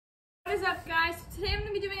guys, today I'm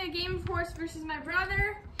going to be doing a game of horse versus my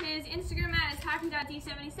brother. His Instagram @ is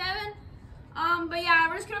hockey.d77. But yeah,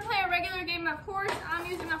 we're just going to play a regular game of horse. I'm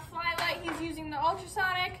using a Flylight, he's using the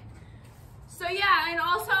ultrasonic. So yeah, and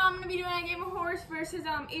also I'm going to be doing a game of horse versus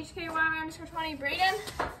HKY_20 Braden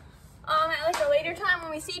at like a later time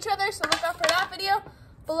when we see each other, so look out for that video.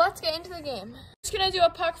 But let's get into the game. Just going to do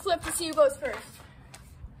a puck flip to see who goes first.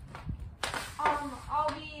 I'll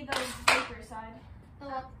be the Viper side. The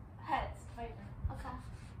what? Heads, Viper. Okay.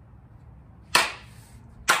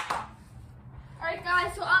 Alright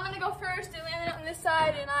guys, so I'm gonna go first and land it on this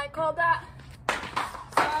side, and I called that.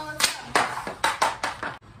 So let's go.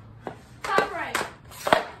 Top right.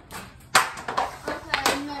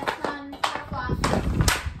 Okay, next one, top left.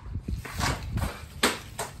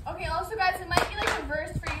 Okay, also guys, it might be like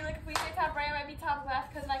reversed for you. Like if we say top right, it might be top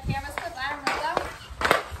left because my camera's flipped. I don't know that.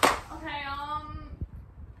 Okay,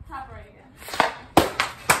 top right again.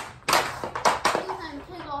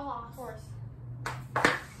 Horse.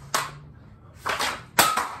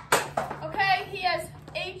 Okay, he has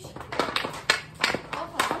H. Okay,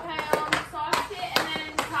 soft hit and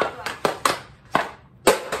then top left.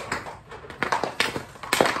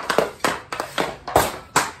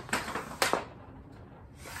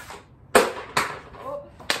 Oh.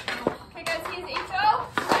 Okay guys, he has HO.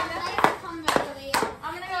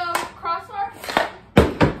 I'm gonna go crossbar.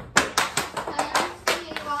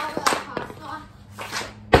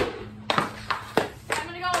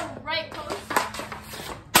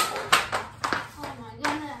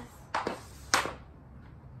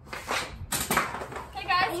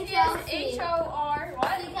 H-O-R,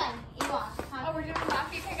 what? Oh, we're doing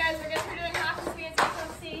hockey. Okay, guys, I guess we're doing hockey speeds.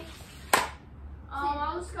 Let's see.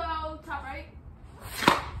 I'll just go top right.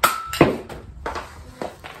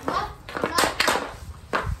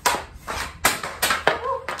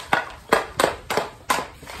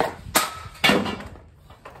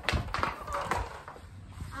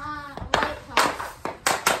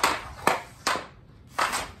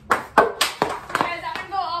 Guys, I'm gonna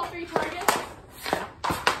go all three targets.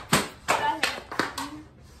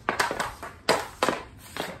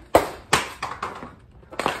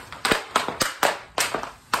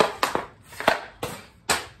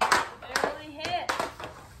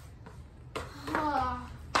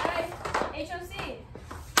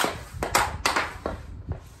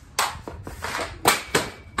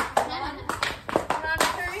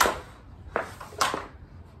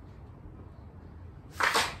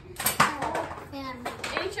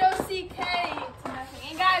 HOCK to nothing.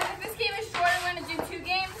 And guys, if this game is short, I'm going to do 2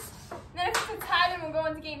 games. And then if it's a tie, then we'll go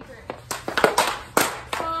into game 3.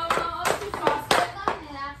 So, I'll just do toss it.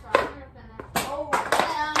 Oh.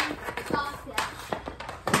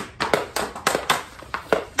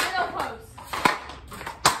 Middle post.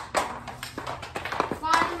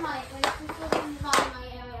 Bottom right, like this was in the bottom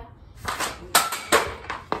right area.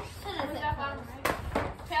 Where's that bottom right?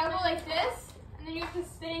 Okay, I'll go like this, and then you have to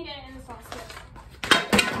spin and get it in this one.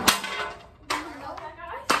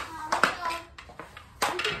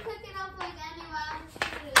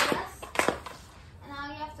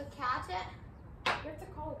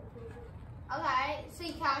 Okay, so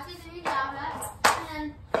you catch it and you grab it, and then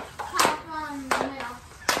top middle.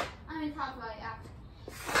 I mean top right, yeah.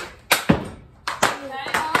 Okay.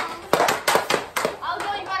 I'll go,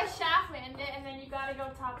 you gotta shaft land it, and then you gotta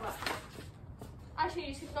go top left. Actually,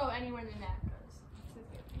 you should go anywhere in the net.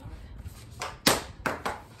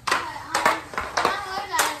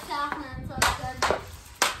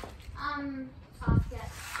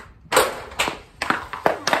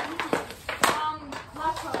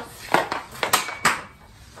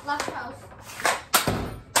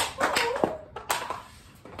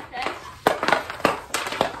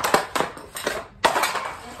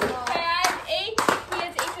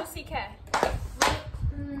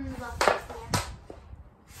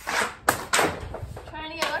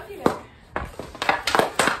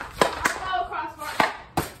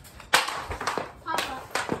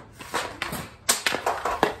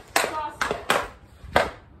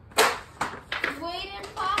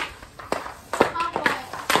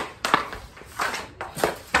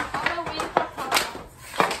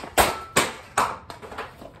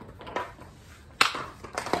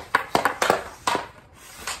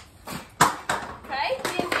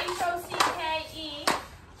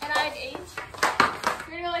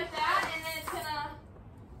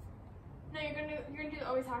 You're gonna do the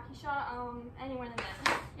always hockey shot, anywhere in the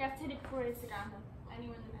net. You have to hit it before it hits the ground, though.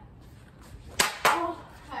 Anywhere in the net. Oh,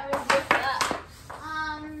 I was good for that.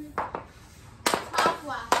 Top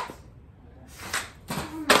left. Oh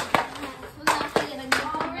my goodness. We're gonna have to get a new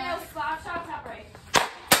one. We're gonna go slap shot, top right.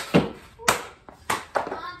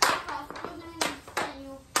 Top left. We're gonna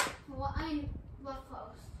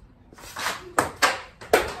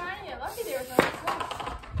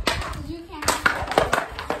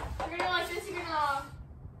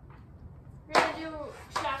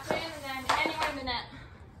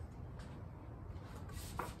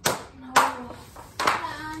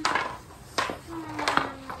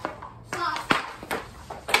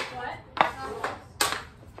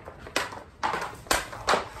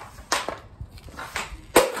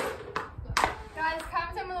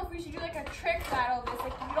we should do like a trick battle of this.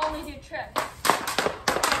 Like you could only do tricks.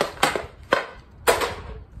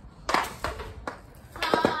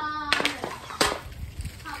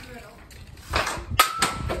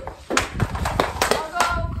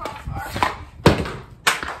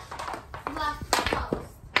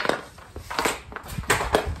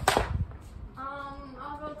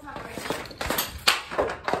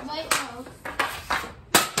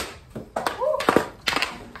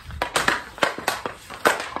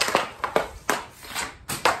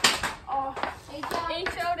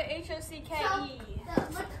 H-O-C-K-E. So,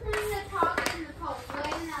 between the top and the post,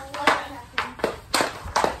 right in that little section.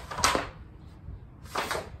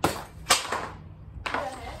 Is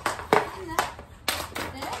that it? And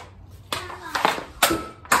there.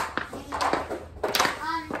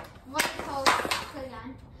 Right post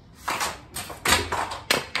again.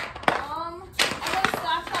 I'm gonna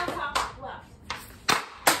slash on top left.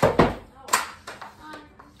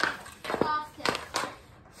 Soft tip.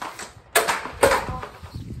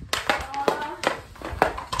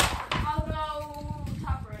 I'll go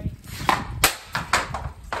top right.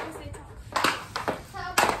 So say top. So,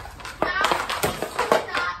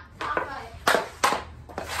 top right.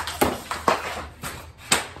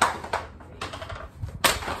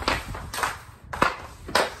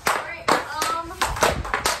 Alright,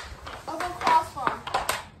 I'll go cross farm.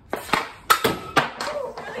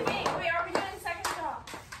 Ooh, for the game. Wait, are we doing second shot?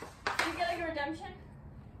 Do you get like a redemption?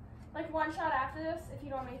 Like one shot after this if you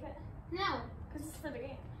don't make it? No. Because it's for the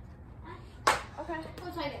game. Okay.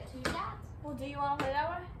 What should I get? 2 shots? Well, do you want to play that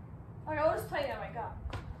way? Okay, we'll just play that way. Go.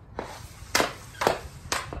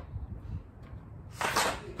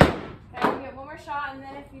 Okay, you get one more shot, and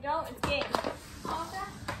then if you don't, it's game. Okay.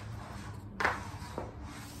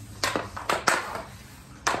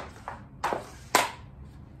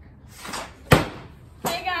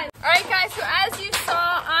 Hey guys. Alright guys, so as you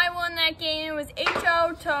saw, I won that game. It was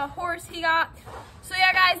HO to horse he got. So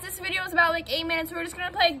yeah guys, this video is about like 8 minutes. We're just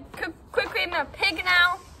going to play a quick game of pig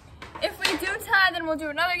now. If we do tie, then we'll do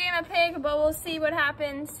another game of pig, but we'll see what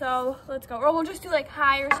happens. So let's go. Or we'll just do like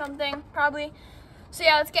high or something, probably. So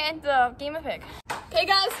yeah, let's get into the game of pig. Okay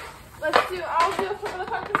guys, I'll do a flip of the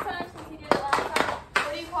coin this time since you did it last time.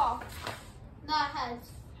 What do you call? Not heads.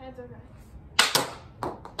 Heads, okay.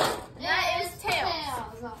 That is tails.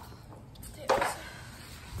 Tails. Tails.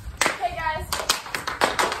 Okay guys,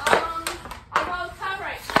 I'll go top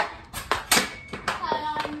right.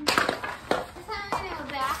 This time I'm gonna go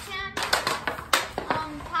backhand.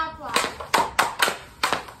 Top left.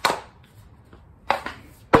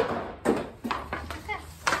 Okay,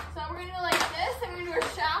 so we're gonna go like this, and we're gonna do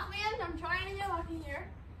a shaft land. I'm trying to get lucky here,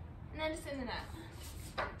 and then just in the net.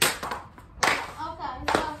 Okay,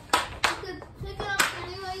 so you could pick it up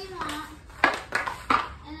any way you want,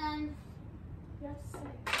 and then You have to say.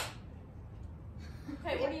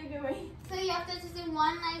 Okay, what are you doing? so you have to just do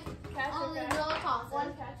one like Catch, only okay. little tosses.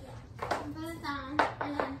 One catch, yeah. And put it down,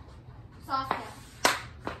 and then soft tip.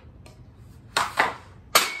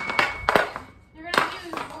 You're gonna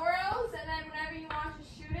use Boros, and then whenever you want to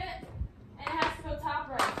shoot it, and it has to go top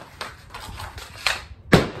right.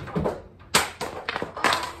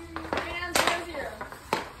 Right now, 0-0.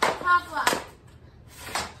 Top left.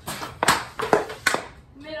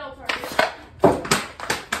 Middle target.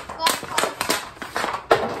 Left post.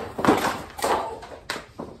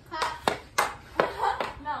 Cut.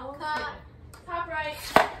 No, we'll Cut. shoot it. Top right.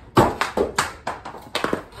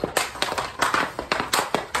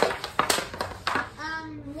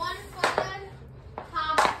 One footed.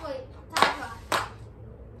 Top left.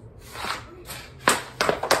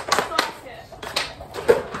 Soft hit.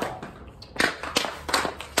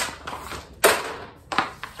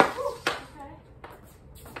 Whew, okay.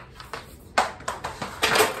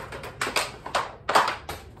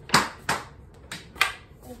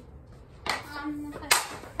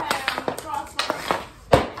 Okay, crossbar.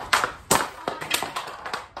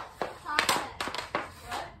 Top hit.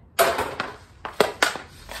 What?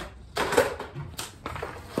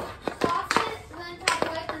 Soft hit, then top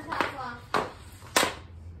right, then top left.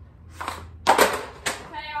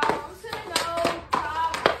 Okay, I'm just gonna go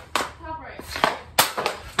top right.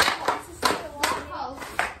 This is such a long Left game. post.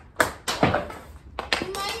 You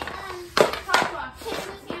might Top left. take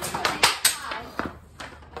this hand for the high.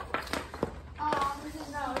 This is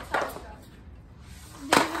No, it's top left. do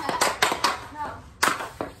you have No.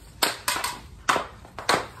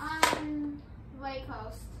 right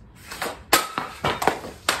post.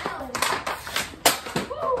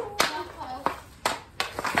 Woo! Left post.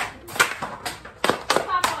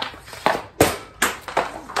 Top left.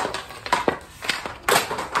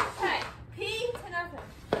 Okay, P to nothing.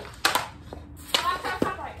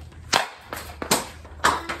 Top right.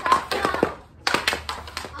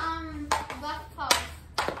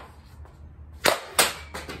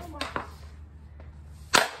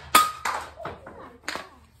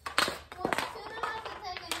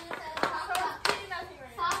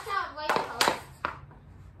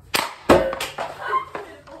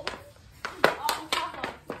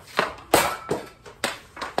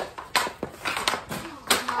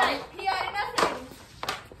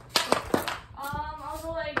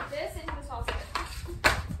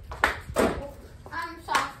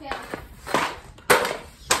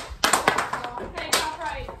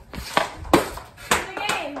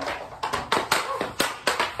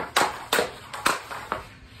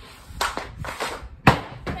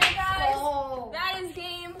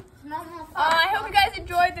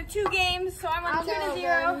 2 games, so I won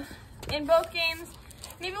 2-0 in both games.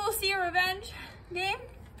 Maybe we'll see a revenge game,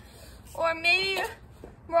 or maybe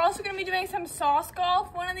we're also going to be doing some sauce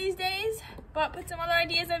golf one of these days, but put some other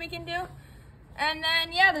ideas that we can do. And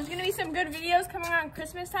then, yeah, there's going to be some good videos coming around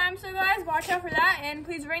Christmas time, so guys, watch out for that, and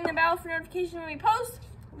please ring the bell for notification when we post,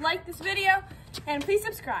 like this video, and please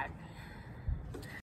subscribe.